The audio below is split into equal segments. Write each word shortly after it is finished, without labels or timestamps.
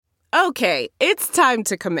Okay, it's time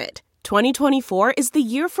to commit. 2024 is the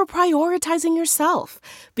year for prioritizing yourself.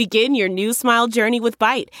 Begin your new smile journey with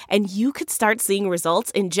Byte, and you could start seeing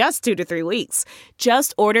results in just 2 to 3 weeks.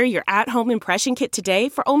 Just order your at-home impression kit today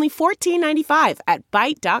for only $14.95 at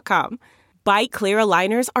Byte.com. Byte Clear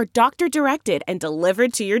aligners are doctor-directed and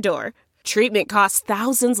delivered to your door. Treatment costs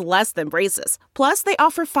thousands less than braces. Plus, they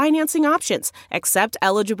offer financing options, accept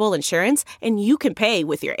eligible insurance, and you can pay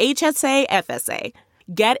with your HSA, FSA.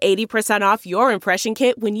 Get 80% off your impression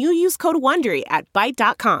kit when you use code WONDERY at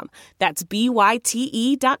Byte.com. That's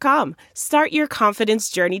BYTE.com. Start your confidence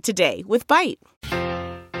journey today with Byte.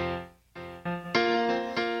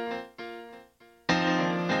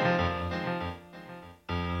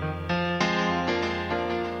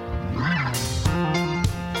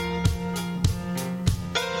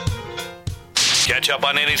 Catch up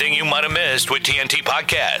on anything you might have missed with TNT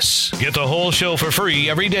Podcasts. Get the whole show for free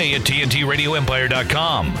every day at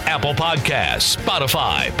TNTRadioEmpire.com, Apple Podcasts,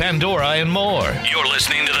 Spotify, Pandora, and more. You're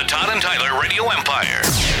listening to the Todd and Tyler Radio Empire.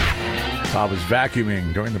 I was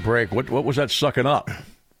vacuuming during the break. What was that sucking up?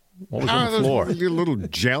 What was on the floor? Little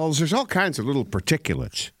gels. There's all kinds of little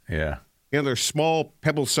particulates. Yeah. You know, there's small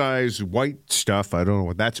pebble-sized white stuff. I don't know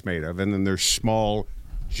what that's made of. And then there's small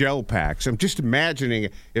gel packs. I'm just imagining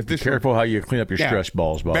if this. Be careful how you clean up your stress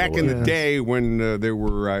balls. By back the way. in the day when there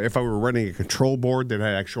were, if I were running a control board that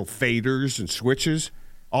had actual faders and switches,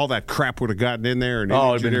 all that crap would have gotten in there, and the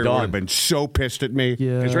engineer would have been so pissed at me.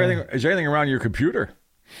 Yeah. Is there anything around your computer?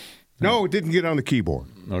 No, it didn't get on the keyboard.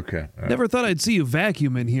 Okay. Never thought I'd see you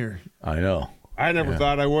vacuum in here. I know. I never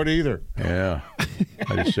thought I would either. Yeah.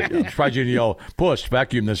 I'm surprised you didn't yell, "Puss,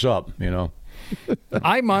 vacuum this up," you know.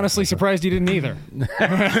 I'm honestly surprised you didn't either.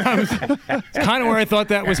 It's kind of where I thought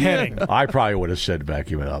that was heading. I probably would have said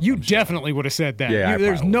vacuum it up. You definitely would have said that. Yeah,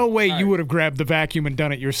 there's no way you would have grabbed the vacuum and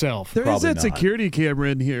done it yourself. There is that security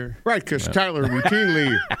camera in here. Right, because Tyler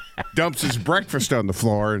routinely dumps his breakfast on the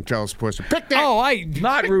floor and tells Puss, "Pick that."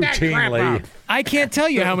 Not routinely. I can't tell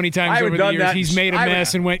you how many times over the years he's made a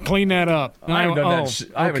mess and went, "Clean that up." I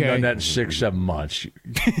haven't done that in 6-7 months.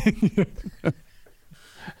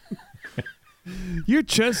 Your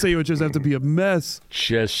chest sandwiches have to be a mess.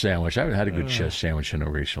 Chest sandwich. I haven't had a good chest sandwich in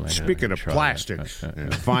recently. Speaking of plastics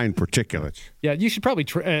and fine particulates. Yeah, you should probably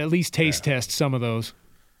at least taste test some of those.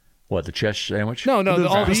 What, the chest sandwich? No,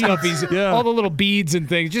 all the stuff, all the little beads and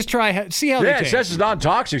things. Just see how they taste. Yeah, it says it's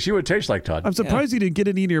non-toxic. See what it tastes like, Todd. I'm surprised you didn't get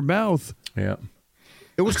any in your mouth. Yeah.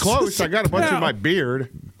 It was close. I got a bunch in my beard.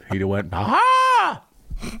 He'd have went, aha!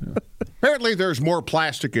 Apparently there's more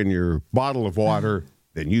plastic in your bottle of water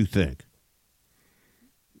than you think.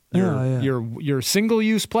 Your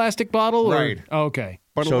single-use plastic bottle? Right. Okay.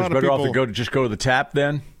 But so it's better off to just go to the tap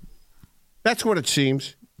then? That's what it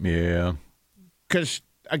seems. Yeah. Because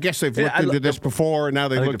I guess they've looked into this before, and now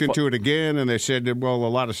they've looked into it again, and they said that, well,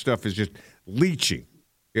 a lot of stuff is just leaching.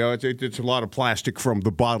 You know, it's a lot of plastic from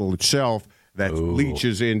the bottle itself that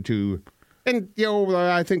leaches into. And, you know,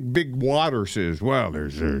 I think Big Water says, well,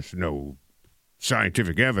 there's no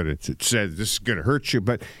scientific evidence that says this is going to hurt you,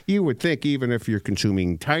 but you would think even if you're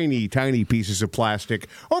consuming tiny, tiny pieces of plastic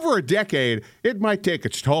over a decade, it might take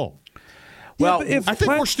its toll. Well, I think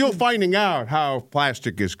we're still finding out how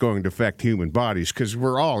plastic is going to affect human bodies because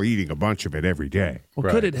we're all eating a bunch of it every day.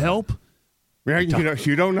 Well, could it help? Yeah,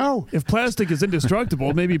 you don't know. If plastic is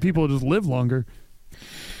indestructible, maybe people will just live longer.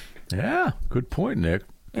 Yeah, good point, Nick.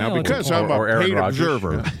 Now, because I'm a paid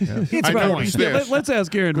observer, It's I fine. noticed this. Let's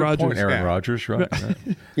ask Aaron Rodgers. Point, Aaron Rodgers, right?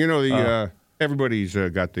 You know, everybody's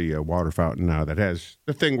got the water fountain now that has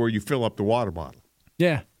the thing where you fill up the water bottle.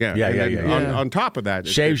 Yeah. On top of that,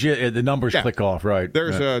 saves you the numbers click off, right?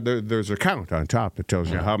 There's a count on top that tells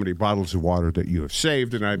you how many bottles of water that you have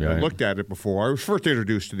saved, and I looked at it before. I was first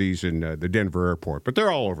introduced to these in the Denver airport, but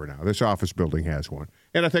they're all over now. This office building has one,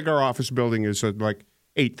 and I think our office building is like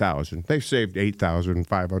 8,000. They've saved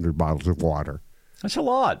 8,500 bottles of water. That's a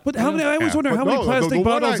lot. But how many? I always wonder how many plastic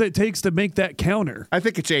bottles it takes to make that counter. I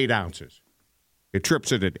think it's 8 ounces. It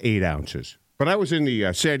trips it at 8 ounces. But I was in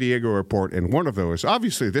the San Diego airport, and one of those,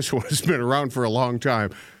 obviously this one has been around for a long time.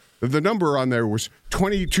 The number on there was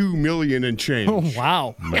 22 million and change. Oh,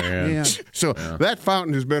 wow. Man. So that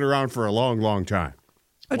fountain has been around for a long, long time.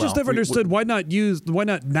 I just never understood why not use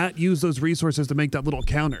those resources to make that little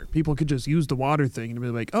counter. People could just use the water thing and be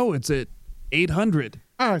like, oh, it's at 800.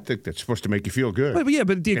 I think that's supposed to make you feel good. But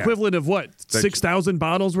the equivalent of what? 6,000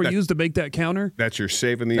 bottles were used to make that counter? That's you're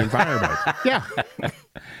saving the environment. Yeah.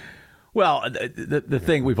 Well, the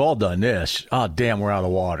thing, we've all done this. Oh, damn, we're out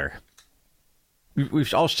of water.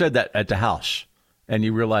 We've all said that at the house. And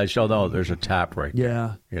you realize, oh, no, there's a tap right there.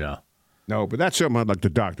 Yeah. You know. No, but that's something I'd like the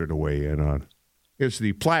doctor to weigh in on. is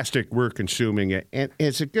the plastic we're consuming, and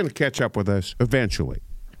is it going to catch up with us eventually?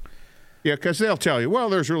 Yeah, because they'll tell you, well,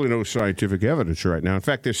 there's really no scientific evidence right now. In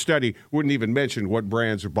fact, this study wouldn't even mention what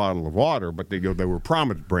brand's a bottle of water, but they were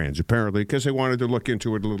prominent brands, apparently, because they wanted to look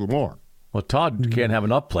into it a little more. Well, Todd can't have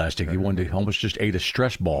enough plastic. He almost just ate a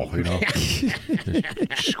stress ball,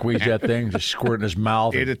 Just squeeze that thing, just squirt it in his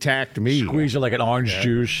mouth. It attacked me. Squeeze it like an orange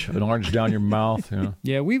juice, an orange down your mouth.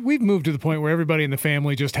 Yeah, we've moved to the point where everybody in the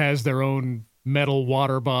family just has their own metal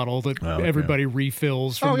water bottle that everybody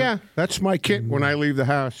refills from. That's my kit when I leave the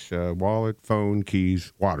house. Wallet, phone,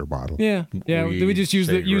 keys, water bottle. Yeah. We just use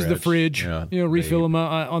the fridge. Refill them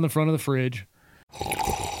on the front of the fridge.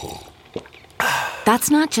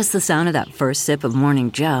 That's not just the sound of that first sip of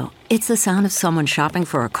Morning Joe. It's the sound of someone shopping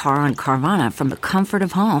for a car on Carvana from the comfort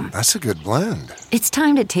of home. That's a good blend. It's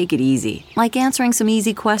time to take it easy, like answering some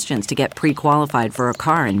easy questions to get pre-qualified for a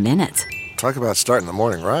car in minutes. Talk about starting the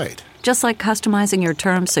morning right. Just like customizing your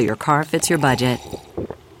terms so your car fits your budget.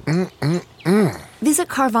 Visit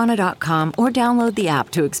Carvana.com or download the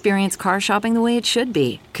app to experience car shopping the way it should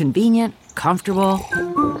be. Convenient, comfortable.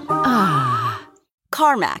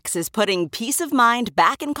 CarMax is putting peace of mind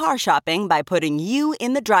back in car shopping by putting you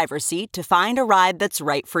in the driver's seat to find a ride that's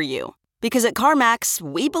right for you. Because at CarMax,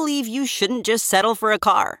 we believe you shouldn't just settle for a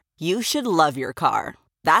car. You should love your car.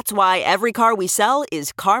 That's why every car we sell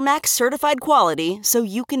is CarMax certified quality, so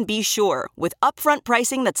you can be sure with upfront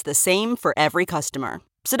pricing that's the same for every customer.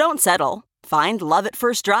 So don't settle. Find love at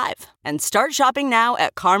first drive and start shopping now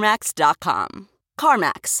at CarMax.com.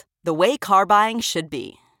 CarMax, the way car buying should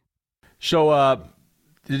be. So,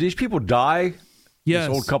 did these people die? Yes.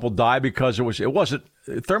 This old couple die because it wasn't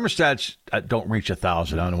thermostats don't reach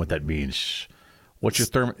 1,000. I don't know what that means. What's your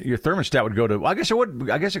thermostat would go to? I guess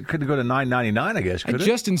it could go to 999. I guess. I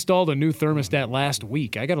just installed a new thermostat last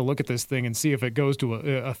week. I got to look at this thing and see if it goes to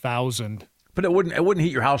 1,000. But it wouldn't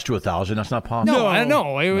heat your house to 1,000. That's not possible. No, I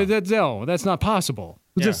know. That's not possible.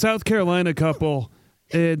 It's a South Carolina couple.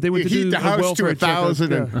 And they would heat the house to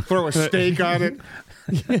 1,000 and throw a steak on it.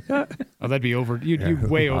 Oh, that'd be over. You'd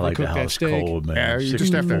way overcook that steak. Cold, man. Yeah, you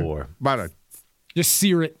just have to just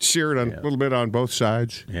sear it a little bit on both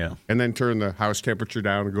sides. Yeah, and then turn the house temperature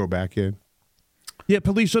down and go back in. Yeah,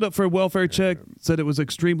 police showed up for a welfare check. Said it was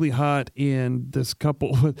extremely hot, and this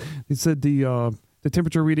couple, they said the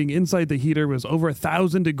temperature reading inside the heater was over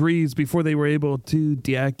 1,000 degrees before they were able to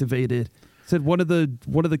deactivate it. Said one of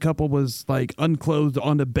the couple was like unclothed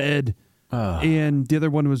on the bed. And the other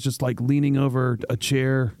one was just like leaning over a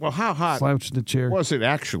chair. Well, how hot slouched in the chair was it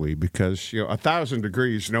actually? Because 1,000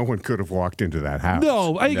 degrees, no one could have walked into that house.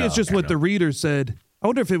 No, I think it's just what the reader said. I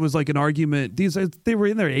wonder if it was like an argument. They were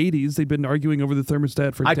in their 80s. They'd been arguing over the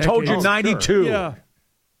thermostat for decades. I told you 92. Sure.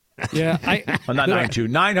 Yeah. Well, not 92.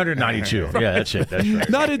 992. Yeah, that's it. That's right.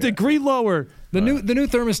 Not a degree lower. The new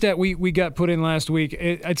thermostat we got put in last week,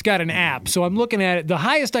 it's got an app. So I'm looking at it. The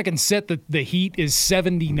highest I can set the heat is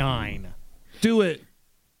 79. Do it.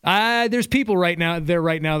 There's people right now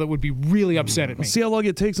that would be really upset at me. See how long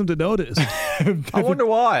it takes them to notice. I wonder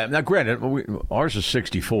why. Now, granted, ours is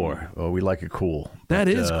 64. We like it cool. That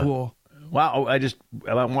is cool. Wow,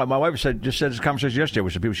 my wife said this conversation yesterday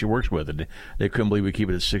with some people she works with, and they couldn't believe we keep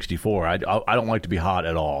it at 64. I don't like to be hot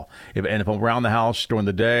at all. If I'm around the house during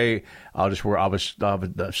the day, I'll have a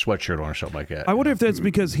sweatshirt on or something like that. I wonder if that's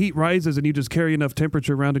because heat rises and you just carry enough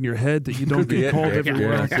temperature around in your head that you don't get cold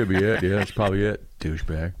everywhere. Yeah, that could be it. Yeah, that's probably it,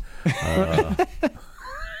 douchebag.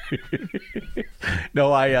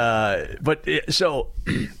 So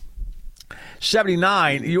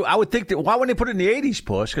 79, I would think that why wouldn't they put it in the 80s,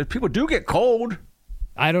 Puss? Because people do get cold.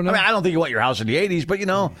 I don't know. I mean, I don't think you want your house in the 80s, but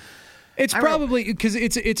it's probably because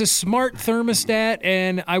it's a smart thermostat,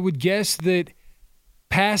 and I would guess that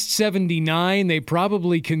past 79, they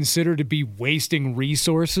probably consider to be wasting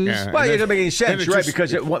resources. Yeah, well, it doesn't make any sense, right?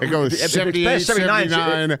 Because it goes 78,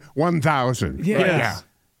 79, 1,000. Yeah.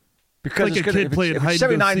 Because like a kid playing hide and go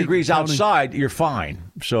 79 seek degrees counting. Outside, you're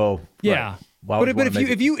fine. So yeah. Right. But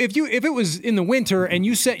if it was in the winter and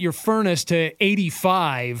you set your furnace to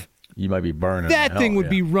 85, you might be burning. That thing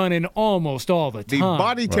would be running almost all the time. The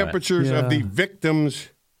body temperatures of the victims,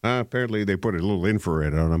 apparently they put a little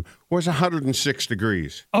infrared on them, was 106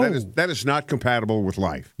 degrees. Oh. That is not compatible with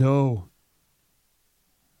life. No.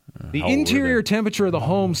 The interior temperature of the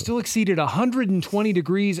home still exceeded 120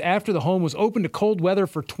 degrees after the home was open to cold weather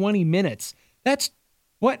for 20 minutes. That's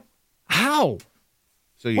what? How?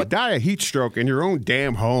 So you die of heat stroke in your own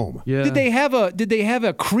damn home. Yeah. Did they have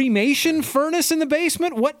a cremation furnace in the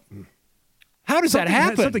basement? What? How does that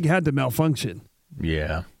happen? Something had to malfunction.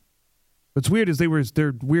 Yeah. What's weird is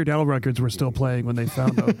their Weird Al records were still playing when they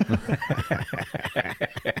found them.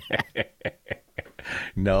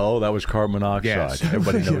 No, that was carbon monoxide. Yes.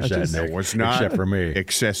 Everybody knows that, Nick, it was not except for me.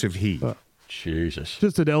 Excessive heat. Jesus.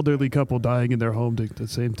 Just an elderly couple dying in their home at the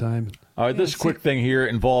same time. All right, this quick thing here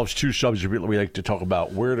involves two subjects we like to talk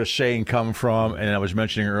about. Where does saying come from? And I was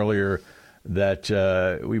mentioning earlier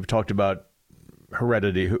that we've talked about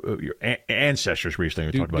heredity, your ancestors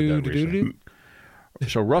recently. We talked about that recently.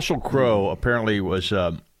 So Russell Crowe apparently was,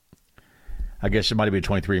 I guess it might have been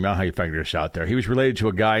 23. I don't know how you figured this out there. He was related to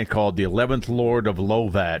a guy called the 11th Lord of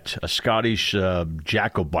Lovat, a Scottish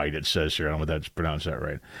Jacobite, it says here. I don't know if that's pronounced that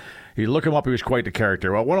right. You look him up, he was quite the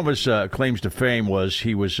character. Well, one of his claims to fame was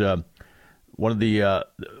he was one of the, I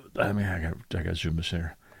got to zoom this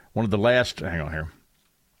here. One of the last, hang on here.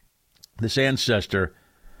 This ancestor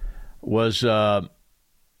was,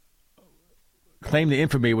 claimed the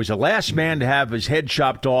infamy, was the last man to have his head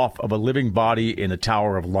chopped off of a living body in the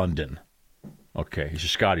Tower of London. Okay, he's a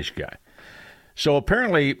Scottish guy. So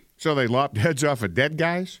apparently... So they lopped heads off of dead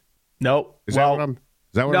guys? No. Is that what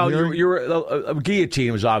I'm hearing? A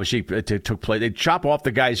guillotine was obviously it took place. They chop off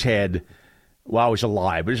the guy's head while he was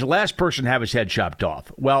alive, but he's the last person to have his head chopped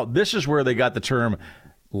off. Well, this is where they got the term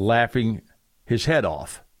laughing his head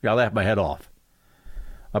off. I laughed my head off.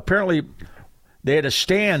 Apparently, they had a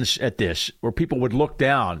stands at this where people would look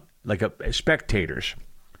down like spectators.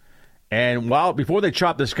 And before they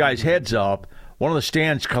chopped this guy's heads off, one of the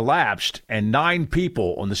stands collapsed and 9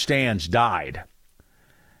 people on the stands died.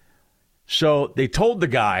 So they told the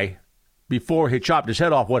guy before he chopped his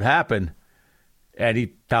head off what happened, and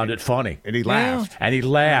he found it funny. And he laughed. And he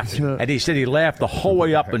laughed. And he said he laughed the whole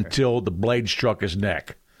way up until the blade struck his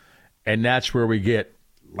neck. And that's where we get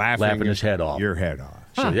laughing his head off. Your head off.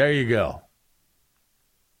 So there you go.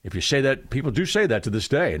 If you say that, people do say that to this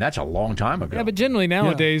day, and that's a long time ago. Yeah, but generally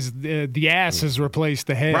nowadays, the ass has replaced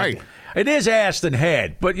the head. Right. It is ass than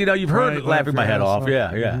head, but, you've heard laughing my head off.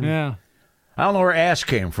 Yeah. I don't know where ass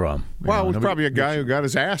came from. Well, it was probably a guy who got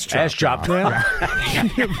his ass chopped. Ass chopped.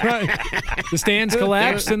 Right. The stands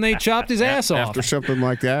collapsed and they chopped his ass off. After something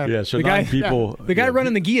like that. Yeah, so the guy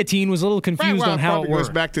running the guillotine was a little confused on how it worked.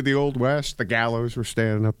 Goes back to the Old West. The gallows were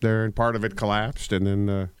standing up there, and part of it collapsed, and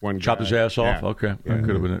then one guy chopped his ass off? Okay. That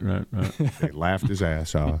could have been it. Right. They laughed his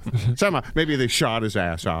ass off. Somehow, maybe they shot his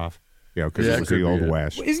ass off. Because it was the Old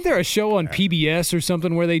West. Isn't there a show on PBS or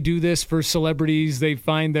something where they do this for celebrities? They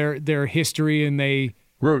find their history and they...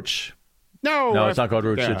 Roots. No, it's not called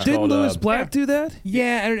Roots. Yeah. It's Didn't called, Louis Black do that?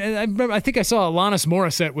 Yeah, and I remember. I think I saw Alanis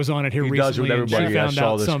Morissette was on it here he recently. Does with everybody. And she found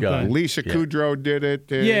out something. Guy. Lisa Kudrow did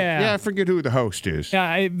it. I forget who the host is.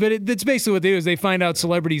 Yeah, but that's basically what they do is they find out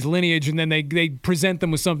celebrities' lineage and then they present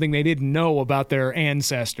them with something they didn't know about their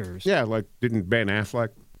ancestors. Yeah, like didn't Ben Affleck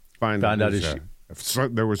find out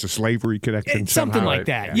there was a slavery connection? Something like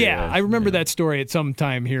that. Yeah, I remember that story at some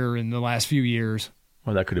time here in the last few years.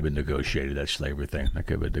 Well, that could have been negotiated, that slavery thing. That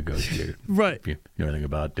could have been negotiated. Right. If you know anything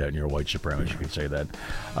about that and you're a white supremacist, you can say that.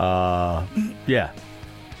 Yeah.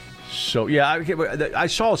 So, I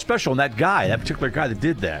saw a special on that particular guy that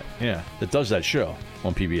did that. Yeah. That does that show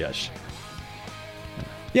on PBS.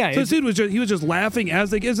 Yeah. So this dude was just laughing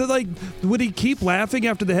is it like, would he keep laughing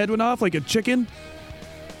after the head went off like a chicken?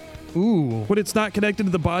 Ooh. When it's not connected to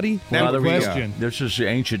the body? Well, this is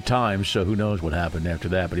ancient times, so who knows what happened after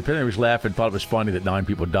that. But he apparently was laughing, thought it was funny that 9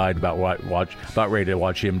 people died about ready to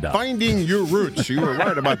watch him die. Finding your roots. You were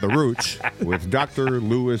right about the roots with Dr.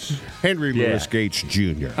 Henry Louis Gates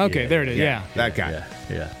Jr. Okay, there it is. Yeah. That guy.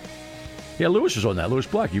 Yeah, Louis was on that. Louis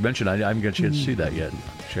Black. You mentioned I haven't got a chance to see that yet.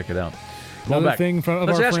 Check it out. Another thing of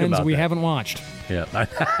our friends we haven't watched. Yeah.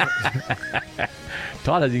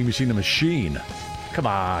 Todd hasn't even seen The Machine. Come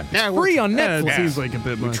on. It's free on Netflix. It seems like a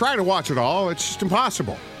bit much. We try to watch it all. It's just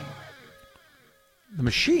impossible. The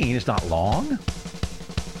Machine is not long.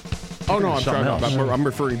 Oh, no, I'm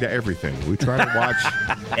referring to everything. We try to watch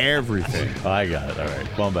everything. I got it. All right.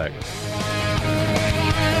 Come back.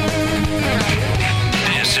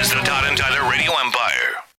 This is the Todd and Tyler Radio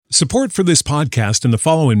Empire. Support for this podcast and the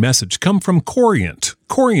following message come from Corient.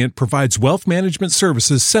 Corient provides wealth management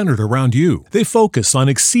services centered around you. They focus on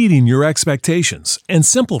exceeding your expectations and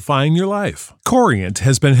simplifying your life. Corient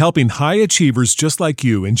has been helping high achievers just like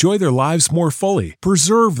you enjoy their lives more fully,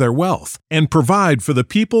 preserve their wealth, and provide for the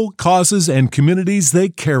people, causes, and communities they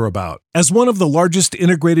care about. As one of the largest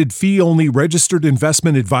integrated fee-only registered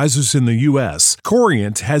investment advisors in the U.S.,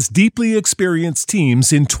 Corient has deeply experienced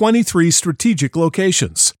teams in 23 strategic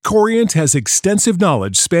locations. Corient has extensive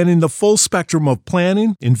knowledge spanning the full spectrum of planning,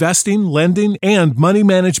 planning, investing, lending, and money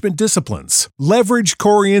management disciplines. Leverage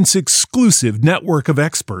Corient's exclusive network of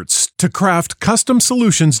experts to craft custom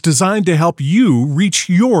solutions designed to help you reach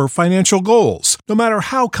your financial goals, no matter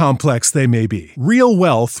how complex they may be. Real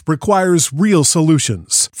wealth requires real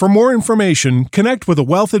solutions. For more information, connect with a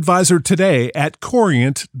wealth advisor today at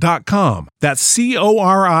Corient.com. That's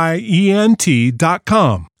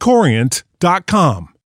Corient.com. Corient.com.